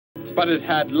but it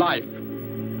had life.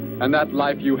 And that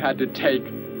life you had to take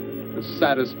to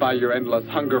satisfy your endless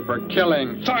hunger for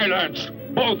killing. Silence,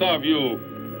 both of you!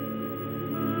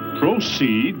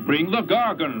 Proceed, bring the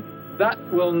Gargan. That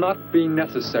will not be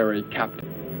necessary, Captain.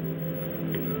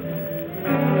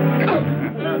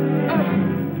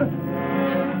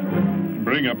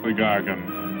 Bring up the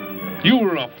Gargan. You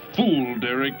were a fool,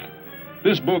 Derek.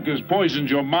 This book has poisoned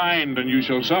your mind, and you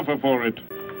shall suffer for it.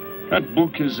 That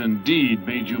book has indeed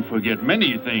made you forget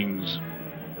many things.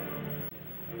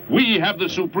 We have the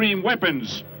supreme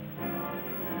weapons.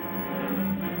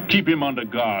 Keep him under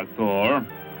guard, Thor.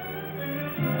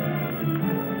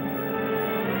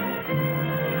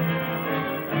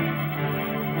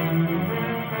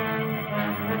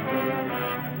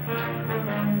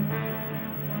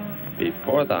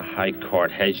 Before the High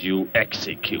Court has you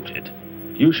executed,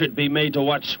 you should be made to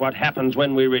watch what happens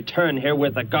when we return here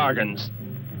with the Gargans.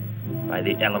 By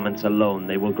the elements alone,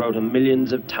 they will grow to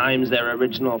millions of times their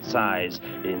original size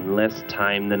in less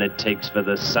time than it takes for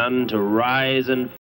the sun to rise and